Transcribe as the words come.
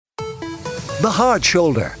The Hard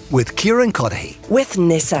Shoulder with Kieran Cuddihy with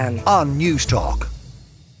Nissan on News Talk.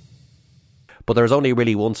 But there's only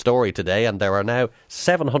really one story today, and there are now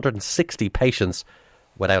 760 patients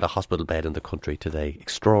without a hospital bed in the country today.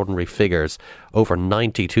 Extraordinary figures. Over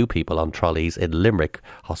 92 people on trolleys in Limerick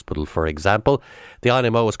Hospital, for example. The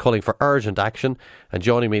INMO is calling for urgent action. And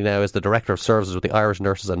joining me now is the Director of Services with the Irish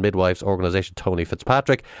Nurses and Midwives Organisation, Tony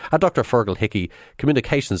Fitzpatrick, and Dr Fergal Hickey,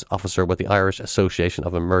 Communications Officer with the Irish Association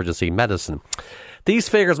of Emergency Medicine. These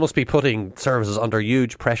figures must be putting services under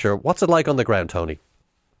huge pressure. What's it like on the ground, Tony?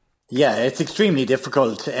 Yeah, it's extremely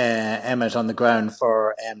difficult, Emmet, on the ground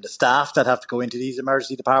for the staff that have to go into these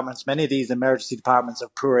emergency departments. Many of these emergency departments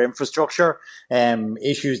have poor infrastructure,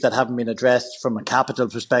 issues that haven't been addressed from a capital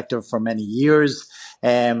perspective for many years.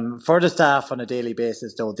 For the staff on a daily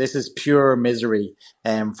basis, though, this is pure misery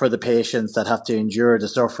for the patients that have to endure the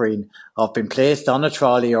suffering of being placed on a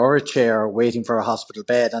trolley or a chair waiting for a hospital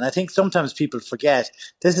bed. And I think sometimes people forget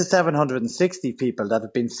this is 760 people that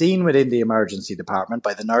have been seen within the emergency department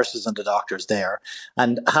by the nurses and the doctors there.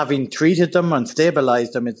 And having treated them and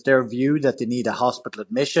stabilised them, it's their view that they need a hospital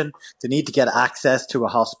admission. They need to get access to a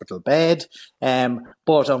hospital bed.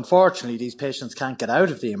 But unfortunately, these patients can't get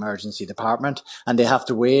out of the emergency department, and they have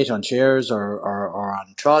to wait on chairs or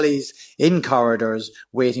on trolleys in corridors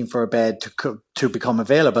waiting for a bed to become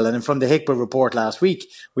available. And from the HICBA report last week,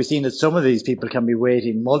 we've seen that some of these people can be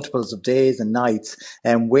waiting multiples of days and nights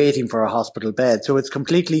and waiting for a hospital bed. So it's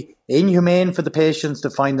completely inhumane for the patients to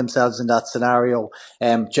find themselves in that scenario.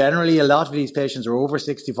 Generally, a lot of these patients are over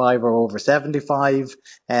 65 or over 75,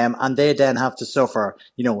 and they then have to suffer.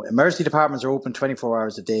 You know, emergency departments are open 24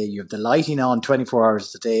 hours a day. You have the lighting on 24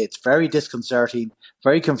 hours a day. It's very disconcerting,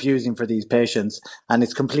 very confusing for these patients, and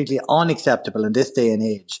it's completely unacceptable in this day and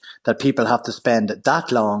age that people have to spend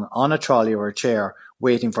that long on a trolley or a chair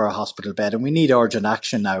waiting for a hospital bed. And we need urgent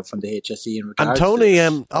action now from the HSE in regards to this.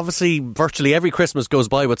 And Tony, obviously virtually every Christmas goes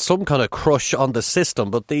by with some kind of crush on the system,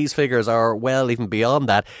 but these figures are well even beyond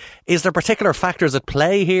that. Is there particular factors at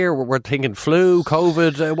play here? We're thinking flu,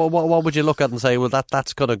 COVID. What would you look at and say, well,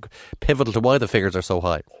 that's kind of pivotal to why the figures are so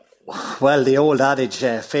high? Well, the old adage,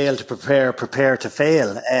 fail to prepare to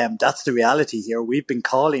fail. That's the reality here. We've been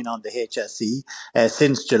calling on the HSE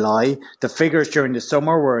since July. The figures during the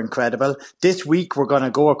summer were incredible. This week, we're going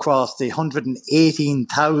to go across the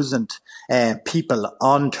 118,000 people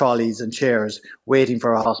on trolleys and chairs waiting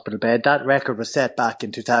for a hospital bed. That record was set back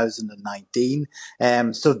in 2019.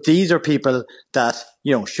 So these are people that,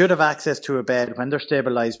 you know, should have access to a bed when they're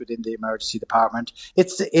stabilised within the emergency department.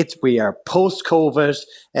 We are post-COVID,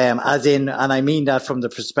 as in, and I mean that from the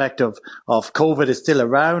perspective of COVID is still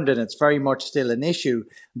around and it's very much still an issue,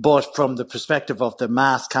 but from the perspective of the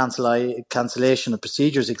mass cancellation of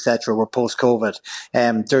procedures, etc., we're post-COVID.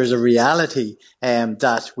 There's a reality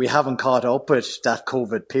that we haven't caught up with that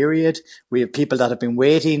COVID period. We have people that have been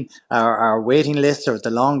waiting. Our waiting lists are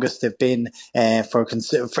the longest they've been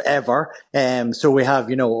forever. So we have,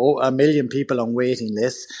 1 million people on waiting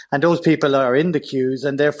lists, and those people are in the queues,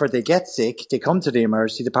 and therefore they get sick. They come to the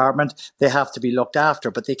emergency department. They have to be looked after,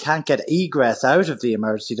 but they can't get egress out of the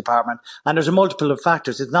emergency department. And there's a multiple of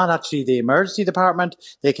factors. It's not actually the emergency department.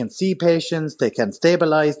 They can see patients, they can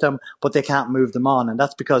stabilise them, but they can't move them on. And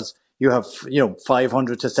that's because you have,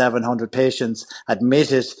 500 to 700 patients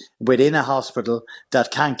admitted within a hospital that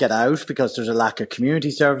can't get out because there's a lack of community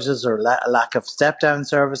services or a lack of step-down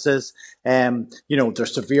services.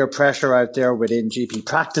 There's severe pressure out there within GP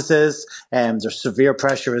practices. There's severe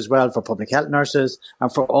pressure as well for public health nurses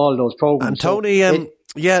and for all those programs. And Tony,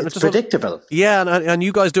 it's predictable. And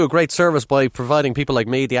you guys do a great service by providing people like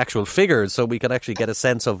me the actual figures so we can actually get a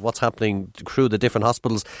sense of what's happening through the different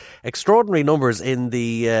hospitals. Extraordinary numbers in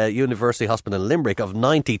the University Hospital in Limerick of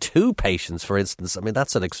 92 patients, for instance. I mean,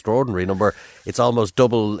 that's an extraordinary number. It's almost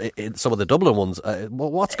double in some of the Dublin ones.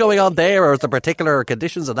 What's going on there, or is there particular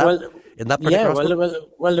conditions in that particular hospital?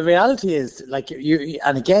 Well, the reality is,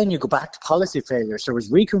 and again, you go back to policy failures. There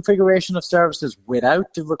was reconfiguration of services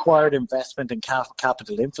without the required investment in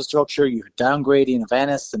capital infrastructure. You had downgrading of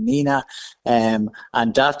Ennis and Nina, and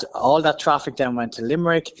all that traffic then went to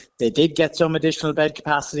Limerick. They did get some additional bed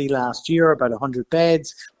capacity last year, about 100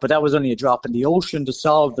 beds, but that was only a drop in the ocean to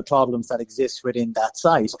solve the problems that exist within that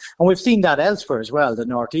site. And we've seen that elsewhere as well, the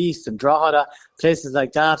Northeast and Drogheda. places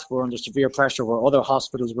like that were under severe pressure where other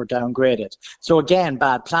hospitals were downgraded. So again,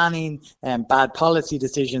 bad planning and bad policy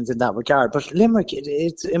decisions in that regard. But Limerick,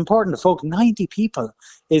 it's important to focus, 90 people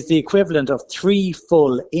is the equivalent of 3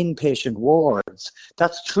 full inpatient wards.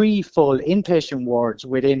 That's 3 full inpatient wards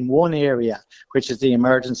within one area, which is the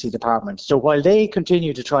emergency department. So while they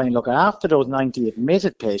continue to try and look after those 90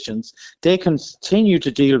 admitted patients, they continue to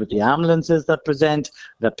deal with the ambulances that present,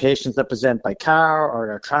 the patients that present by car or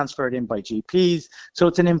are transferred in by GPs. So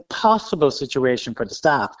it's an impossible situation for the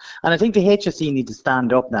staff. And I think the HSE need to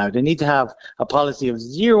stand up now. They need to have a policy of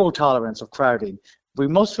zero tolerance of crowding. We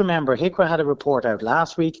must remember, HICRA had a report out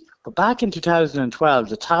last week, but back in 2012,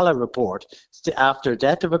 the Tala report, after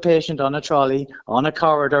death of a patient on a trolley, on a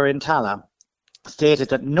corridor in Tala, stated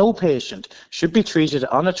that no patient should be treated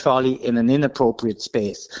on a trolley in an inappropriate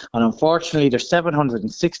space. And unfortunately, there's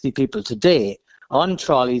 760 people today on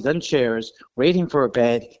trolleys and chairs waiting for a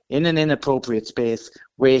bed in an inappropriate space,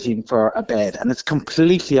 waiting for a bed. And it's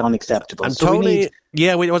completely unacceptable. And so Tony,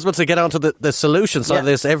 we was about to get onto the solution side of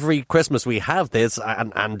this. Every Christmas we have this,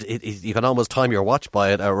 and you can almost time your watch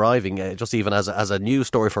by it arriving, just even as a news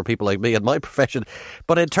story for people like me in my profession.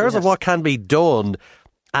 But in terms of what can be done,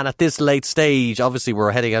 and at this late stage, obviously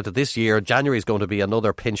we're heading out to this year, January is going to be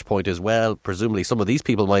another pinch point as well. Presumably some of these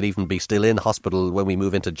people might even be still in hospital when we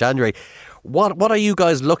move into January. What are you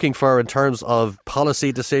guys looking for in terms of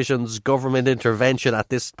policy decisions, government intervention at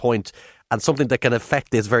this point, and something that can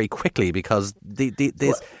affect this very quickly, because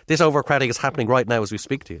this overcrowding is happening right now as we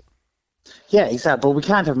speak to you? Yeah, exactly. But we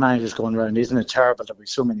can't have managers going around. Isn't it terrible that we have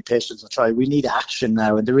so many patients on trial? We need action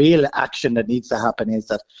now. And the real action that needs to happen is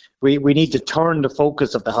that we need to turn the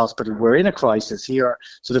focus of the hospital. We're in a crisis here.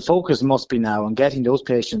 So the focus must be now on getting those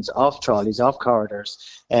patients off trolleys, off corridors,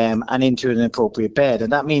 and into an appropriate bed.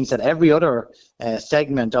 And that means that every other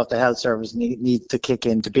segment of the health service needs to kick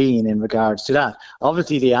into being in regards to that.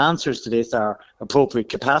 Obviously, the answers to this are appropriate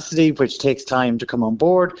capacity, which takes time to come on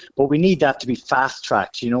board, but we need that to be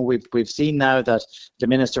fast-tracked. You know, we've seen now that the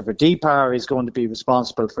Minister for DPAR is going to be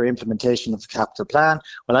responsible for implementation of the capital plan.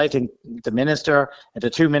 Well, I think the Minister and the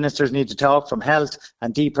two ministers need to talk from health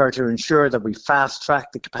and DPAR to ensure that we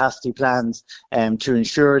fast-track the capacity plans to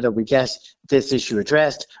ensure that we get this issue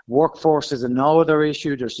addressed. Workforce is another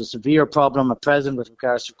issue. There's a severe problem at present with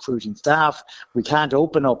regards to recruiting staff. We can't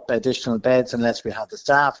open up additional beds unless we have the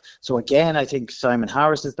staff. So again, I think Simon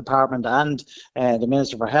Harris's department and the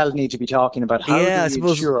Minister for Health need to be talking about how do we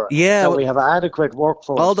ensure that we have adequate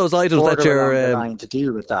workforce. All those items that you're to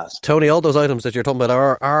deal with that. Tony, all those items that you're talking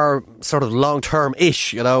about are sort of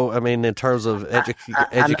long-term-ish, you know, I mean, in terms of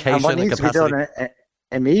education and what needs capacity. To be done,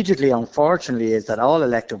 immediately, unfortunately, is that all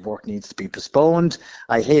elective work needs to be postponed.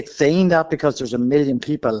 I hate saying that because there's 1 million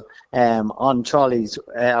people on trolleys,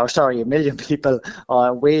 1 million people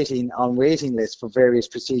waiting on waiting lists for various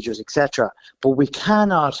procedures, etc. But we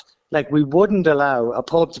cannot, we wouldn't allow a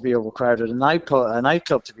pub to be overcrowded, a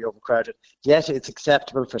nightclub to be overcrowded, yet it's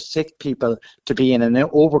acceptable for sick people to be in an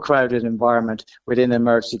overcrowded environment within an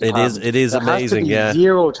emergency department. It is amazing,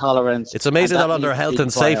 zero tolerance. It's amazing that under health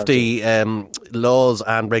and safety laws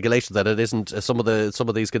and regulations that it isn't, some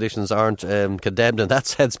of these conditions aren't condemned in that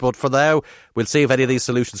sense. But for now, we'll see if any of these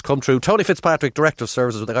solutions come true. Tony Fitzpatrick, Director of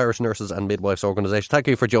Services with the Irish Nurses and Midwives Organisation. Thank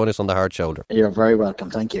you for joining us on The Hard Shoulder. You're very welcome.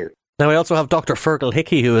 Thank you. Now, we also have Dr Fergal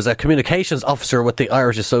Hickey, who is a communications officer with the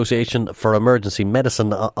Irish Association for Emergency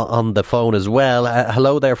Medicine, on the phone as well.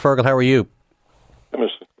 Hello there, Fergal. How are you?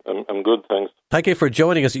 I'm good, thanks. Thank you for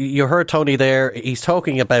joining us. You heard Tony there. He's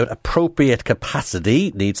talking about appropriate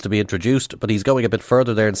capacity needs to be introduced, but he's going a bit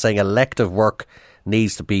further there and saying elective work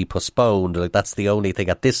needs to be postponed. Like, that's the only thing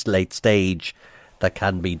at this late stage that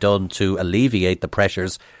can be done to alleviate the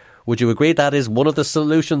pressures. Would you agree that is one of the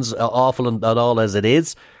solutions, awful and all as it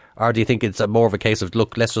is? Or do you think it's more of a case of,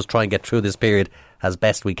 look, let's just try and get through this period as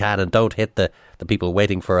best we can and don't hit the people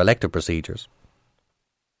waiting for elective procedures?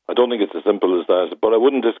 I don't think it's as simple as that, but I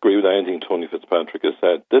wouldn't disagree with anything Tony Fitzpatrick has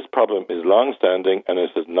said. This problem is long-standing and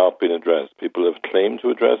it has not been addressed. People have claimed to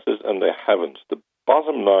address it and they haven't. The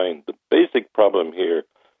bottom line, the basic problem here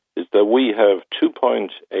is that we have 2.8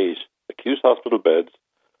 acute hospital beds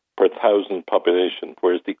per 1,000 population,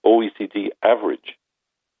 whereas the OECD average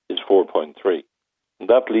is 4.3. And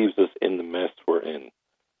that leaves us in the mess we're in.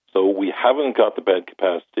 So we haven't got the bed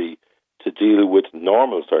capacity to deal with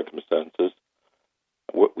normal circumstances.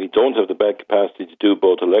 We don't have the bed capacity to do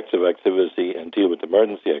both elective activity and deal with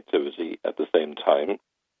emergency activity at the same time.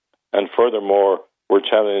 And furthermore, we're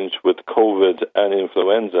challenged with COVID and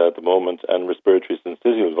influenza at the moment and respiratory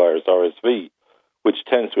syncytial virus, RSV, which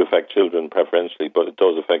tends to affect children preferentially, but it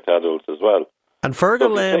does affect adults as well. And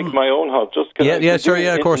Fergal, so take my own health, just can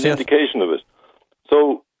I of course, an indication of it.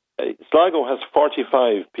 So Sligo has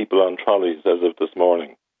 45 people on trolleys as of this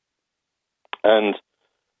morning. And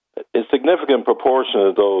a significant proportion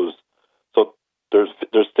of those, so there's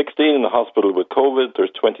 16 in the hospital with COVID,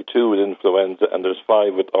 there's 22 with influenza, and there's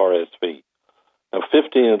 5 with RSV. Now,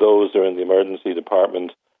 15 of those are in the emergency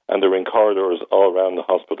department, and they're in corridors all around the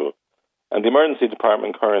hospital. And the emergency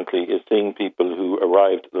department currently is seeing people who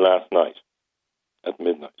arrived last night at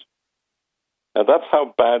midnight. Now, that's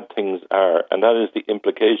how bad things are, and that is the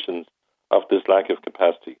implications of this lack of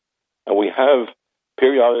capacity. And we have,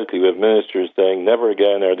 periodically, we have ministers saying, never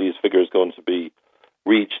again are these figures going to be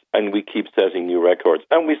reached, and we keep setting new records.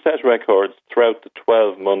 And we set records throughout the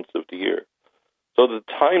 12 months of the year. So the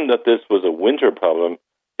time that this was a winter problem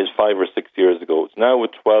is 5 or 6 years ago. It's now a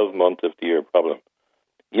 12-month of the year problem.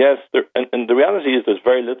 Yes, and the reality is there's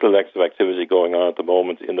very little elective activity going on at the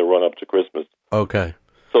moment in the run-up to Christmas. Okay.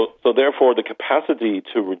 So therefore, the capacity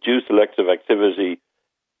to reduce elective activity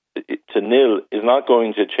to nil is not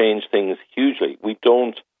going to change things hugely. We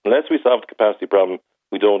don't, unless we solve the capacity problem,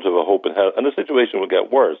 we don't have a hope in hell. And the situation will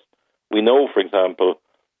get worse. We know, for example,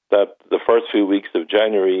 that the first few weeks of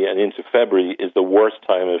January and into February is the worst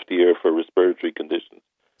time of the year for respiratory conditions.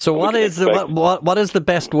 So what is the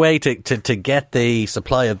best way to get the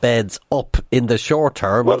supply of beds up in the short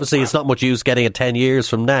term? Well, obviously, it's not much use getting it 10 years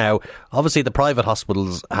from now. Obviously, the private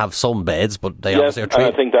hospitals have some beds, but they obviously are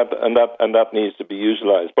treated. I think that needs to be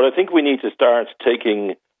utilised. But I think we need to start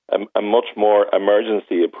taking a much more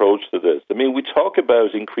emergency approach to this. I mean, we talk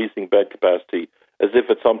about increasing bed capacity as if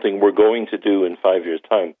it's something we're going to do in 5 years'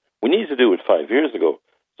 time. We need to do it 5 years ago.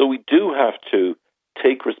 So we do have to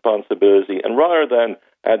take responsibility, and rather than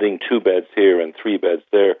adding 2 beds here and 3 beds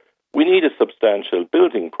there, we need a substantial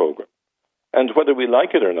building program. And whether we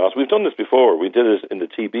like it or not, we've done this before. We did it in the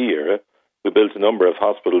TB era. We built a number of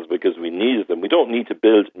hospitals because we needed them. We don't need to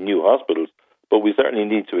build new hospitals, but we certainly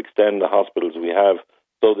need to extend the hospitals we have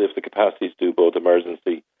so that if the capacities do both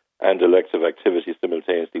emergency and elective activity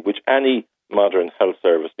simultaneously, which any modern health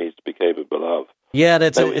service needs to be capable of. Yeah,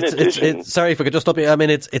 sorry if I could just stop you. I mean,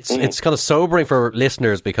 it's kind of sobering for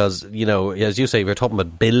listeners because, you know, as you say, we're talking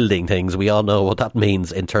about building things. We all know what that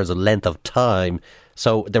means in terms of length of time.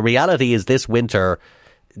 So the reality is this winter,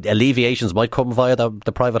 alleviations might come via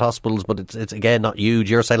the private hospitals, but it's again not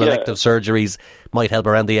huge. You're saying elective surgeries might help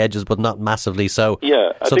around the edges, but not massively. So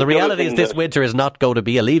so the reality is this winter is not going to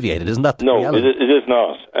be alleviated, isn't that the reality? No, it is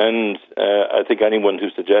not. And I think anyone who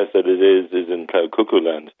suggests that it is in cloud cuckoo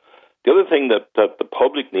land. The other thing that the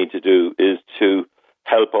public need to do is to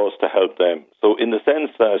help us to help them. So in the sense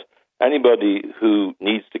that anybody who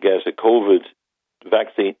needs to get a COVID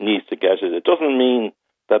vaccine needs to get it. It doesn't mean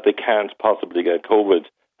that they can't possibly get COVID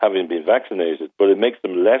having been vaccinated, but it makes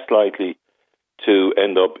them less likely to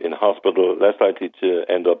end up in hospital, less likely to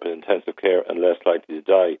end up in intensive care, and less likely to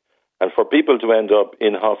die. And for people to end up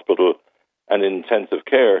in hospital and in intensive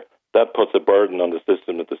care, that puts a burden on the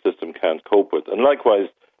system that the system can't cope with. And likewise,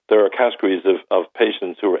 there are categories of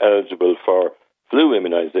patients who are eligible for flu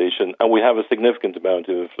immunization, and we have a significant amount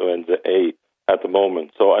of influenza A at the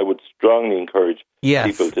moment. So I would strongly encourage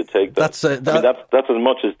people to take that. That's as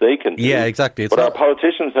much as they can do. Yeah, exactly. But our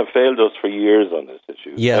politicians have failed us for years on this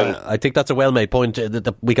issue. Yeah, I think that's a well-made point.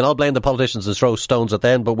 We can all blame the politicians and throw stones at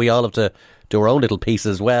them, but we all have to do our own little piece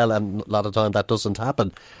as well, and a lot of time that doesn't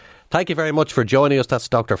happen. Thank you very much for joining us. That's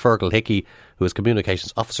Dr Fergal Hickey, who is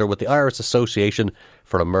Communications Officer with the Irish Association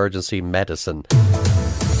for Emergency Medicine.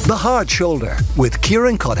 The Hard Shoulder with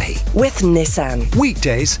Kieran Cuddihy. With Nissan.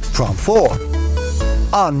 Weekdays from 4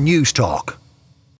 on News Talk.